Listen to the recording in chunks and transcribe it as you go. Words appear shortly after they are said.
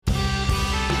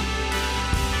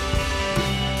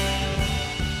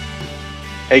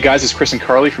Hey guys, it's Chris and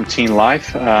Carly from Teen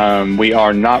Life. We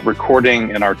are not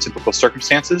recording in our typical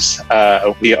circumstances.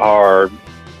 We are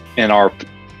in our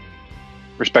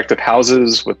respective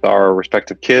houses with our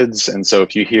respective kids, and so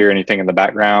if you hear anything in the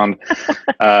background,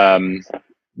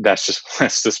 that's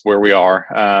just where we are.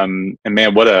 And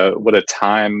man, what a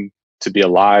time to be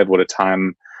alive! What a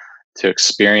time to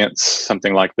experience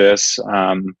something like this.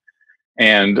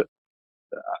 And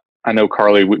I know,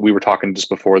 Carly, we were talking just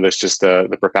before this, just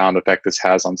the profound effect this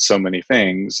has on so many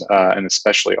things, and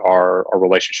especially our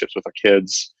relationships with our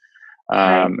kids,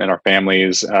 Right. and our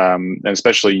families, and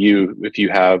especially you, if you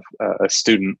have a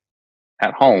student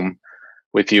at home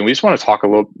with you. And we just want to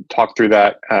talk through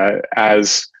that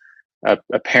as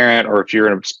a parent, or if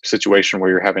you're in a situation where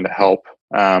you're having to help.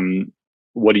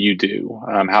 What do you do?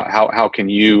 How can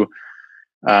you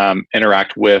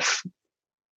interact with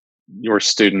your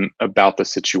student about the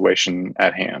situation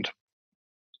at hand?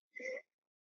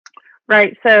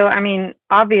 Right. So, I mean,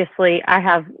 obviously, I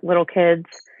have little kids,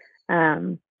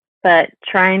 um, but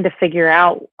trying to figure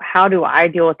out how do I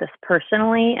deal with this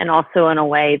personally and also in a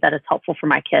way that is helpful for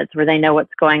my kids where they know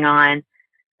what's going on.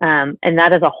 And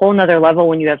that is a whole nother level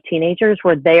when you have teenagers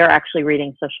where they are actually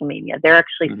reading social media. They're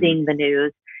actually Hmm. seeing the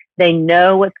news. They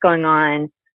know what's going on,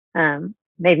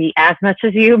 maybe as much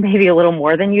as you, maybe a little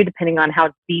more than you, depending on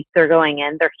how deep they're going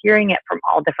in. They're hearing it from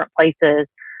all different places.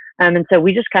 And so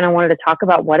we just kind of wanted to talk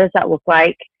about what does that look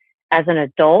like as an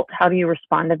adult? How do you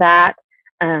respond to that?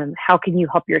 How can you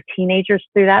help your teenagers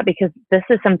through that? Because this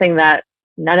is something that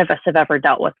none of us have ever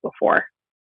dealt with before.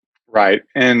 Right.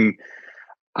 And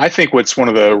I think what's one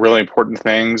of the really important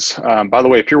things, by the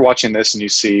way, if you're watching this and you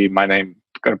see my name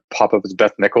going to pop up as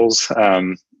Beth Nichols,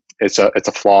 it's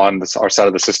a flaw in our side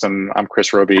of the system. I'm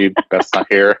Chris Roby. Beth's not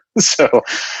here. So,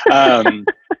 um,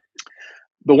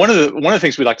 but one of the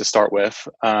things we like to start with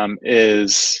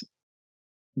is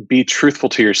be truthful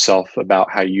to yourself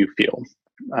about how you feel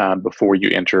before you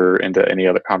enter into any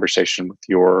other conversation with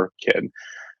your kid.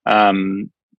 Um,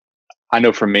 I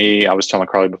know for me, I was telling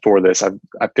Carly before this,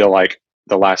 I feel like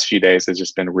the last few days has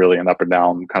just been really an up and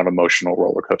down kind of emotional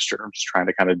roller coaster. I'm just trying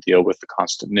to kind of deal with the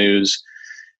constant news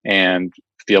and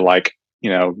feel like,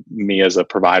 me as a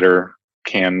provider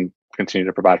can continue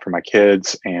to provide for my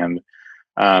kids. And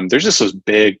there's just those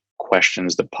big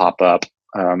questions that pop up,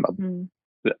 Mm.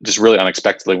 just really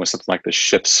unexpectedly when something like this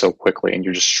shifts so quickly and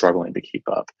you're just struggling to keep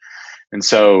up. And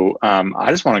so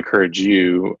I just want to encourage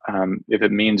you, if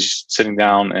it means sitting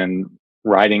down and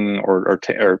writing or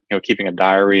keeping a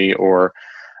diary, or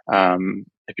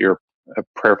if you're a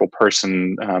prayerful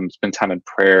person, spend time in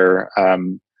prayer.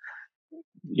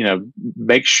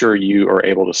 Make sure you are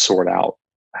able to sort out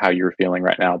how you're feeling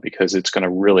right now, because it's going to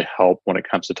really help when it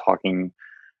comes to talking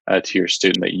to your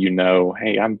student, that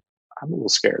hey, I'm a little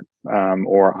scared,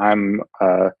 or I'm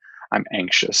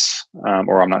anxious,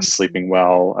 or I'm not Mhm. sleeping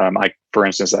well. For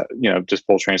instance, just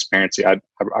full transparency, I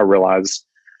realized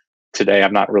today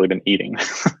I've not really been eating.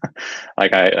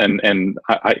 Like I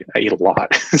eat a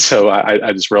lot, so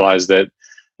I just realized that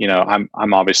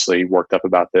I'm obviously worked up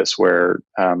about this, where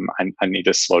I need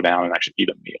to slow down and actually eat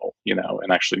a meal,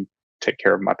 and actually take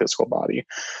care of my physical body.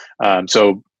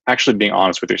 So actually being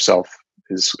honest with yourself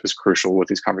is crucial with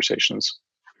these conversations.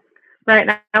 Right.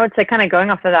 And I would say, kind of going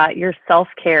off of that, your self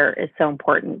care is so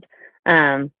important.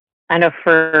 Um, I know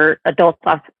for adults,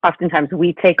 oftentimes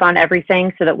we take on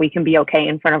everything so that we can be okay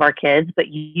in front of our kids, but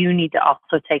you need to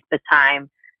also take the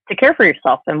time to care for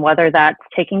yourself. And whether that's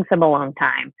taking some alone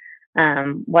time,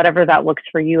 whatever that looks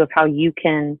for you, of how you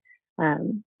can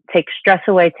take stress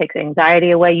away, take anxiety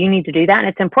away, you need to do that. And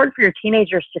it's important for your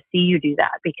teenagers to see you do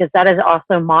that, because that is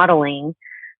also modeling.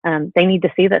 They need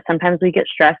to see that sometimes we get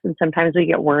stressed and sometimes we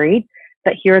get worried,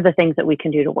 but here are the things that we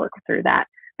can do to work through that.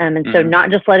 And so Hmm.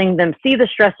 not just letting them see the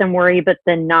stress and worry, but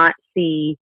then not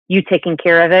see you taking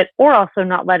care of it, or also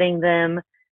not letting them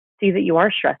see that you are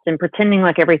stressed, and pretending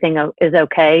like everything is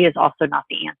okay is also not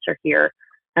the answer here.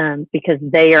 Because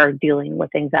they are dealing with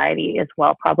anxiety as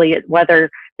well, probably, whether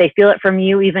they feel it from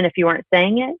you, even if you aren't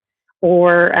saying it,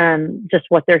 or just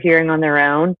what they're hearing on their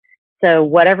own. So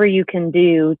whatever you can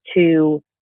do to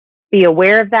be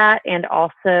aware of that and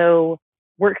also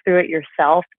work through it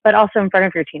yourself, but also in front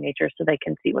of your teenagers so they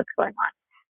can see what's going on.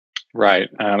 Right.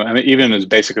 I mean, even as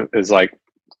basic as like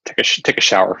take a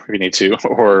shower if you need to,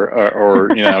 or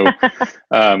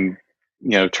um,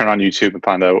 turn on YouTube and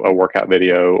find a workout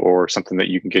video or something that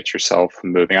you can get yourself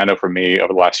moving. I know for me,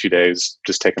 over the last few days,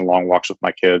 just taking long walks with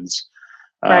my kids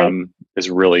Right. is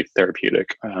really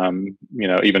therapeutic. Even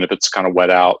if it's kind of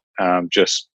wet out,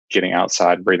 just getting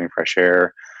outside, breathing fresh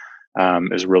air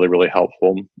is really, really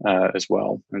helpful as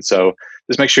well. And so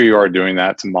just make sure you are doing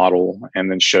that to model,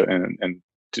 and then show and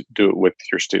do it with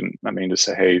your student. I mean, to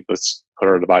say, hey, let's put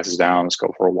our devices down, let's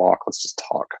go for a walk, let's just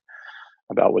talk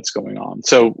about what's going on.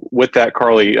 So with that,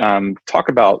 Carly, talk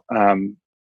about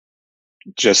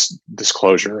just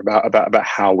disclosure about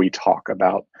how we talk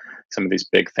about some of these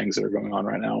big things that are going on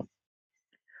right now.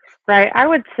 Right. I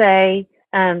would say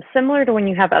similar to when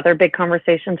you have other big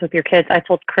conversations with your kids, I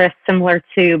told Chris, similar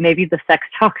to maybe the sex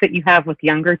talk that you have with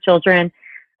younger children,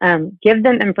 give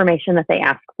them information that they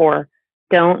ask for.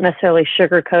 Don't necessarily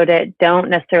sugarcoat it. Don't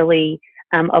necessarily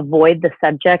avoid the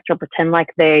subject or pretend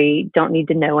like they don't need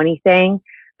to know anything.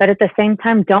 But at the same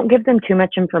time, don't give them too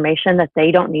much information that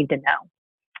they don't need to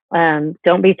know.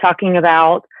 Don't be talking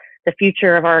about the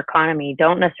future of our economy.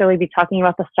 Don't necessarily be talking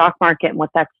about the stock market and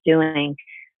what that's doing.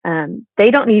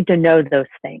 They don't need to know those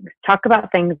things. Talk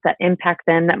about things that impact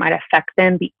them, that might affect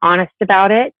them. Be honest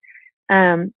about it.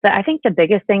 But I think the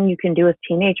biggest thing you can do with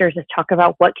teenagers is talk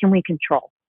about what can we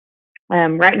control.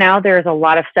 Right now, there's a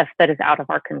lot of stuff that is out of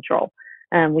our control.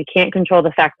 We can't control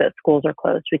the fact that schools are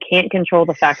closed. We can't control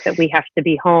the fact that we have to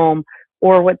be home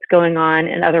or what's going on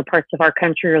in other parts of our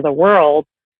country or the world.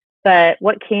 But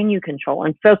what can you control?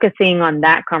 And focusing on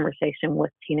that conversation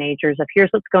with teenagers of here's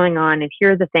what's going on and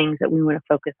here are the things that we want to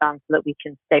focus on so that we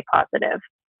can stay positive.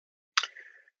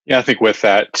 Yeah, I think with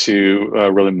that too,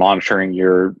 really monitoring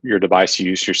your device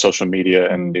use, your social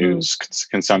media and news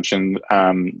consumption.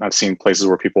 I've seen places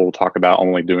where people will talk about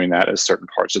only doing that at certain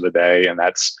parts of the day, and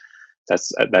that's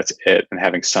it. And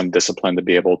having some discipline to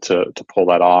be able to pull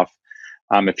that off.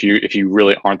 If you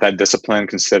really aren't that disciplined,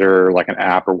 consider like an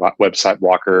app or website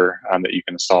blocker that you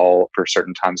can install for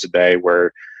certain times a day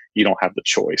where you don't have the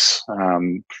choice.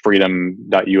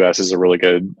 Freedom.us is a really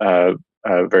good,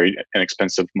 very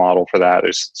inexpensive model for that.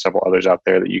 There's several others out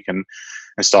there that you can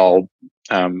install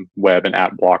web and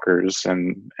app blockers,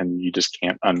 and you just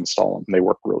can't uninstall them. They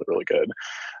work really, really good.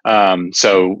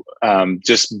 So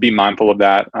just be mindful of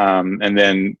that. And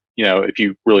then, if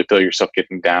you really feel yourself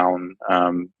getting down,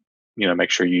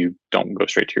 make sure you don't go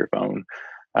straight to your phone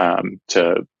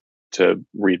to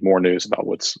read more news about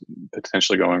what's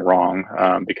potentially going wrong,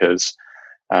 because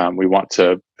we want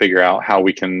to figure out how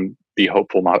we can be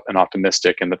hopeful and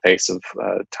optimistic in the face of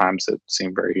times that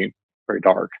seem very, very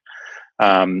dark.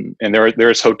 And there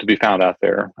is hope to be found out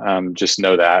there. Just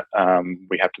know that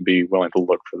we have to be willing to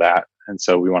look for that. And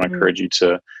so we want to encourage you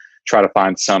to try to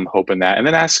find some hope in that, and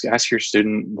then ask your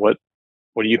student what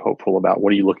are you hopeful about?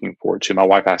 What are you looking forward to? My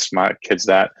wife asked my kids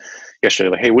that yesterday,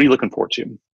 like, hey, what are you looking forward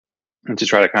to? And to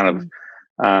try to kind of,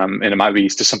 and it might be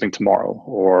to something tomorrow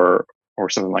or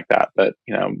something like that. But,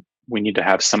 we need to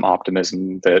have some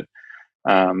optimism that,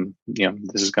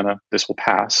 this will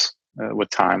pass with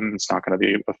time. It's not going to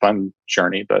be a fun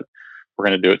journey, but we're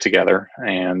going to do it together.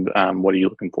 And what are you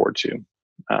looking forward to?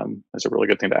 Is a really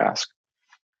good thing to ask.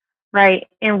 Right.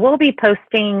 And we'll be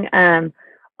posting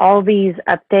all these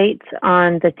updates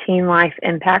on the Teen Life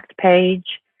Impact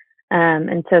page.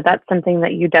 And so that's something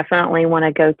that you definitely want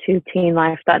to go to,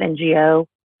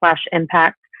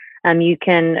 teenlife.ngo/impact. You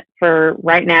can, for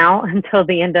right now, until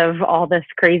the end of all this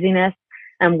craziness,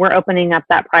 we're opening up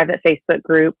that private Facebook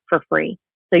group for free.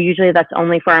 So usually that's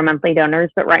only for our monthly donors,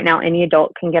 but right now any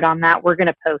adult can get on that. We're going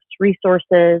to post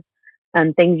resources,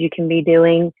 things you can be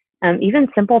doing, even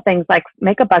simple things like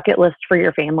make a bucket list for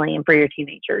your family and for your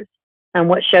teenagers.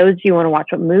 What shows do you want to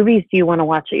watch? What movies do you want to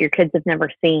watch that your kids have never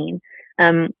seen?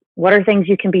 What are things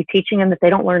you can be teaching them that they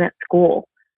don't learn at school?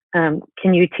 Can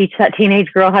you teach that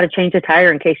teenage girl how to change a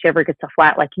tire in case she ever gets a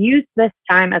flat? Like, use this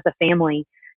time as a family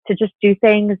to just do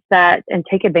things and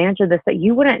take advantage of this that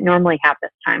you wouldn't normally have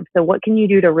this time. So what can you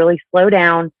do to really slow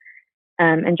down?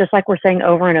 And just like we're saying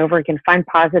over and over again, find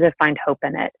positive, find hope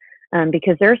in it.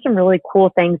 Because there are some really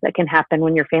cool things that can happen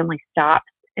when your family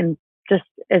stops and just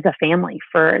as a family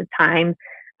for a time.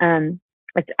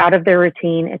 It's out of their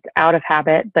routine, it's out of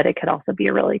habit, but it could also be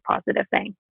a really positive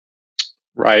thing.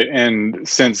 Right. And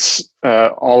since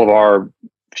all of our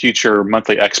future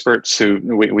monthly experts who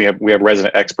we have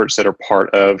resident experts that are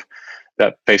part of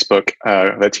that Facebook,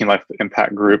 that Teen Life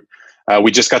Impact group,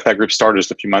 we just got that group started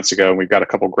just a few months ago, and we've got a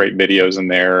couple great videos in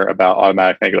there about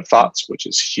automatic negative thoughts, which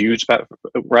is huge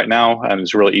right now, and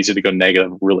it's really easy to go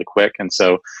negative really quick. And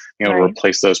so, Right.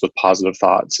 replace those with positive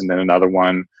thoughts. And then another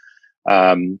one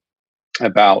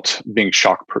about being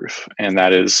shock proof, and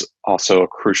that is also a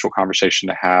crucial conversation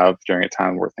to have during a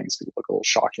time where things can look a little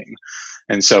shocking.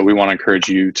 And so we want to encourage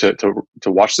you to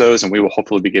watch those, and we will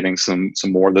hopefully be getting some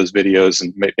more of those videos,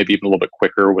 and maybe even a little bit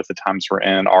quicker with the times we're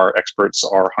in. Our experts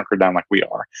are hunkered down like we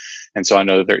are, and so I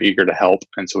know that they're eager to help,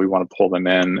 and so we want to pull them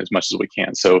in as much as we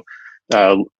can. So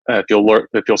if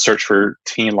you'll search for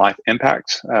Teen Life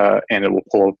Impact, and it will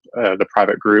pull up the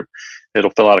private group.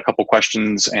 It'll fill out a couple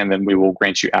questions, and then we will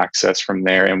grant you access from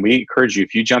there. And we encourage you,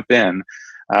 if you jump in,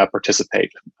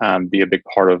 participate, be a big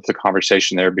part of the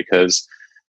conversation there, because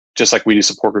just like we do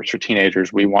support groups for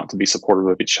teenagers, we want to be supportive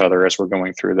of each other as we're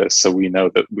going through this. So we know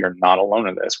that we are not alone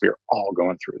in this. We are all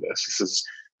going through this. This is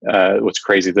what's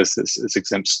crazy. This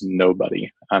exempts nobody.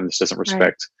 This doesn't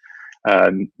respect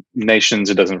nations.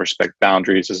 It doesn't respect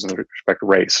boundaries. It doesn't respect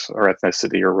race or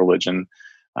ethnicity or religion.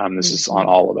 This is on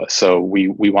all of us. So we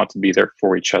want to be there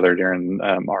for each other during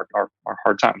our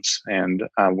hard times, and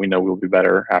we know we'll be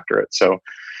better after it. So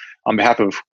on behalf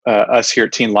of us here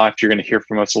at Teen Life, you're going to hear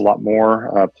from us a lot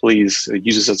more. Please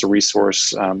use us as a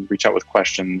resource. Reach out with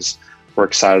questions. We're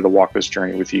excited to walk this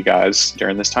journey with you guys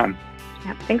during this time.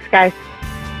 Yeah, thanks, guys.